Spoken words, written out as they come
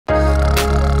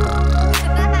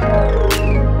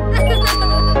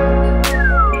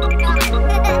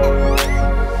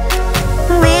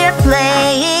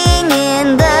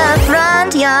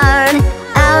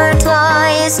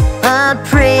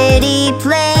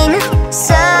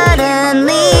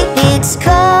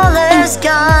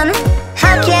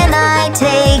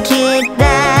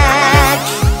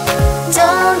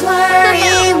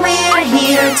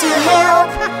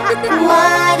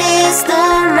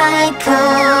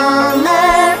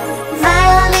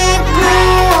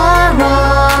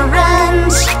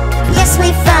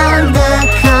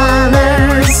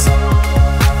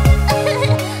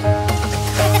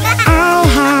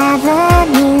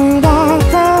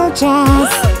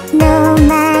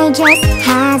dress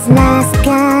has lost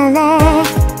color.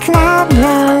 Cloud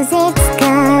blows its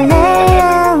color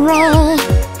away.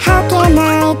 How can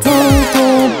I take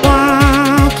it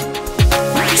back?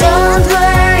 Don't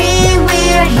worry,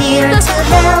 we're here to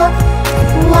help.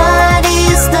 What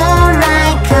is the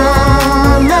right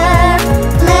color?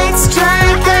 Let's try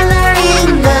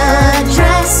coloring the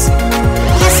dress.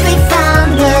 Yes, we found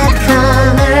the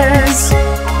colors.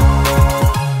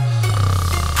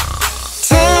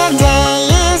 Today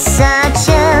is such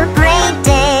a great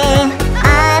day.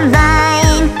 I'm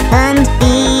buying and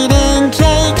eating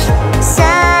cake.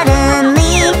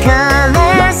 Suddenly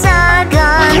colors are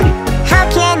gone. How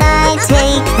can I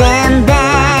take them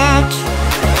back?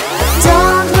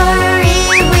 Don't worry,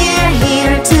 we're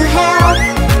here to help.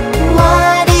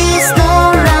 What is the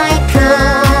right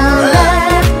color?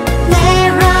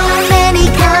 There are many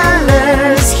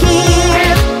colors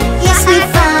here. Yes, we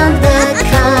found the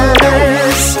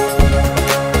colors.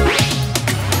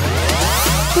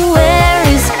 Where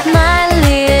is my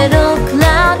little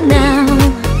cloud now?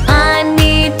 I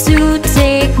need to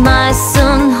take my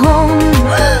son home.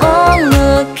 Oh,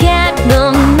 look at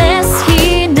the mess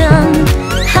he done.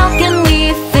 How can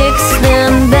we fix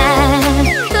them back?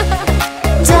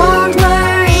 Don't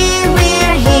worry,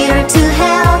 we're here to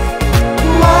help.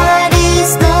 What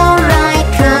is the right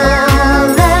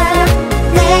color?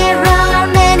 There are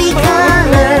many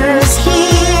colors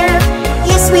here.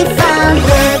 Yes, we found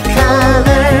the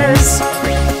colors.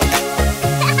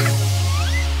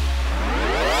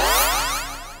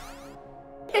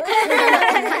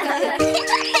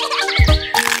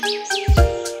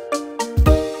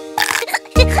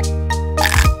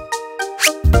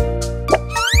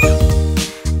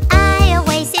 I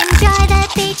always enjoy the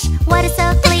beach. Water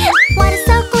so clean, water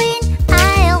so clean.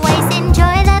 I always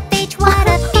enjoy the beach. What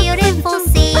a beautiful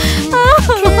scene.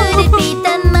 Could it be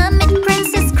the mermaid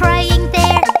princess crying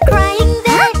there, crying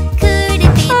there? Could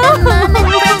it be the mermaid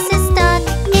princess stuck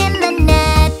in the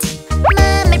net?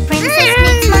 Mermaid princess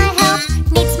needs my help,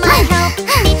 needs my help,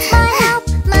 needs my help.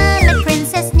 Mermaid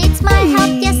princess needs my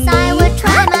help. Yes, I will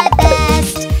try my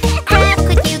best. Crab,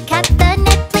 could you cut the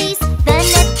net, please? The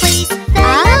net, please. The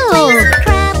net, please.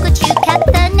 Crab, could you cut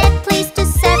the net, please, to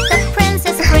set the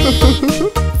princess free?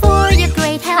 For your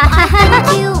great help, I thank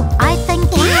you. I thank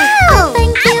you. I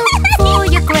thank you. For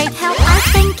your great help, I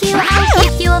thank you. I'll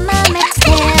give you a mermaid's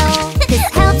tail. This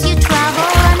helps you travel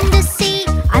undersea,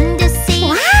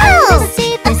 undersea,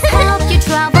 undersea. This helps you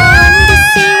travel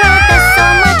undersea where there's so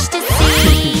much to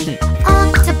see.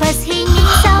 Octopus, he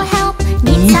needs our help,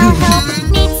 needs our help,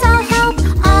 needs our help.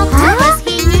 Octopus,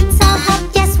 he needs our help.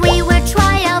 Yes, we will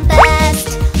try our best.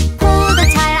 Pull the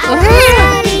tire out of his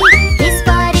body, his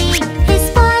body, his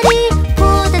body.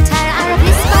 Pull the tire out of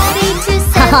his body to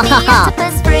set the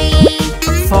octopus free.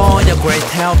 For your great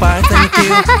help, I thank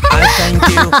you. I thank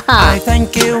you. I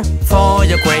thank you. For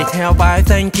your great help, I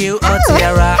thank you. A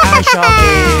tiara I shall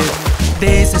give.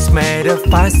 This is made of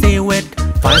feisty wit,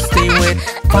 feisty wit,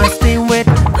 feisty wit.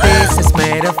 This is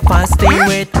made of feisty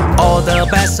wit. All the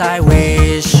best I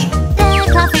wish. The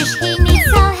crawfish, he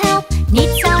needs our help,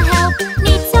 needs our help,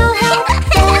 needs our help.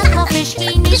 The crawfish,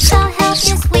 he needs our help.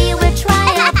 Yes, we will try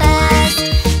our best.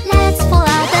 Let's pull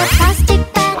out the plastic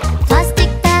bag, plastic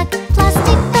bag,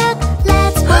 plastic bag.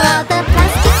 Let's pull out the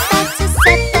plastic bag to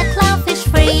set the clownfish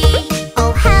free.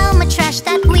 Oh, how much trash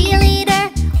that we litter,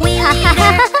 we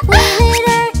litter, we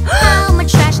litter. How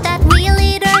much trash that we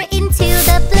litter into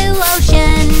the blue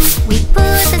ocean. We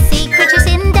put the sea creatures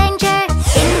in danger,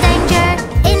 in danger,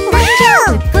 in danger.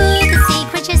 We put the sea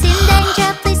creatures in danger.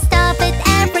 Please stop it,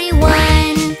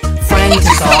 everyone. Friends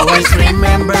is always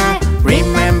remember,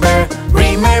 remember,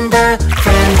 remember.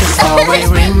 Friends is always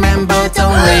remember.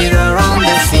 Don't litter on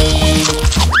the sea.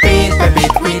 Bit by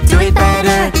bit we do it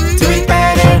better, do it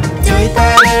better, do it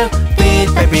better. Bit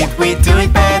by bit we do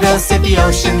it better. Save the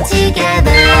ocean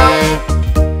together.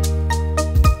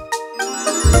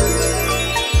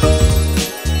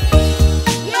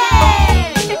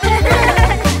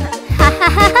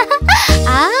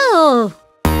 Oh.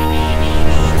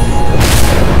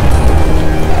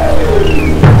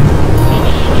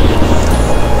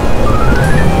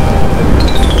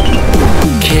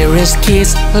 Curious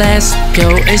kids, let's go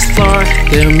explore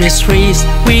the mysteries.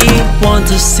 We want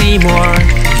to see more.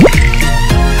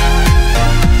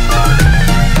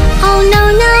 Oh no,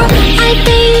 no, I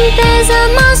think there's a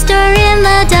monster in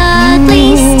the dark.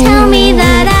 Please tell me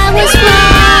that I was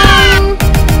wrong.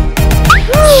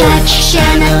 Such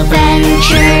an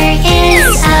adventure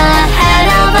is ahead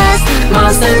of us.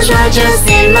 Monsters are just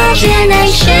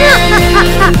imagination.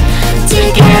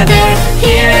 Together,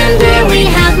 here and there we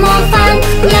have more fun.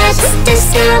 Let's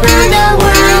discover the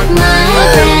world, my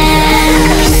friend.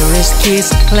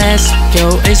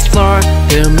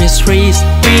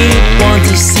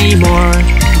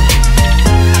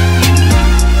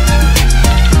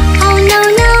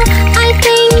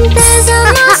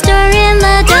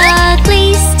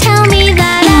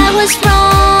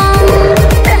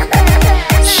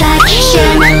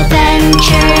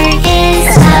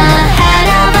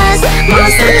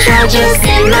 just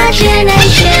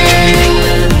imagination.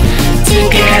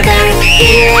 Together,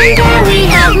 here and there we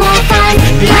have more fun.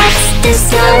 Let's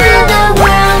discover the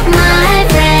world, my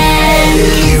friend.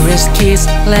 Curious kids,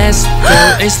 let's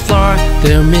go explore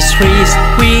the mysteries.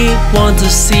 We want to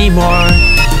see more.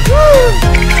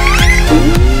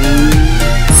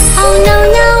 Oh no,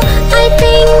 no, I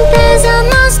think there's a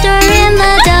monster in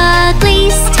the dark.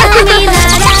 Please tell me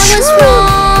that I was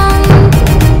wrong.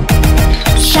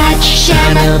 Such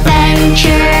an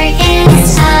adventure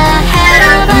is ahead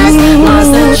of us.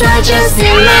 Monsters are just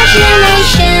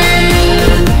imagination.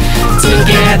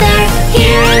 Together,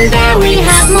 here and there we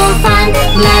have more fun.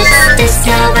 Let's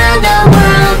discover the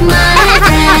world, my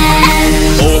friend.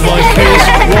 Oh my kids,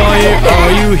 why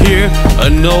are you here? A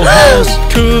no house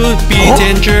could be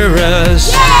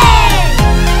dangerous.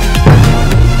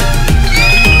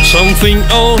 Something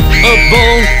on a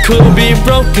bone could be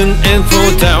broken and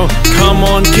fall down. Come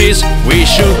on kids, we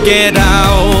should get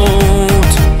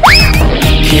out.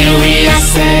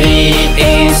 Curiosity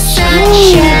is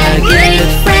such a good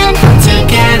friend.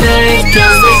 Together it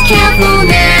goes with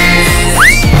carefulness.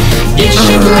 You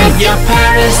should let your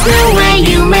parents know where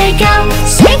you may go.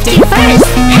 Safety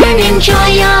first and enjoy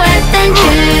your adventure.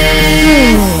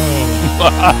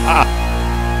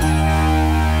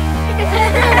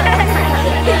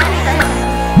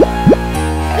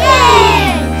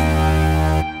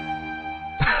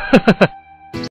 Yay!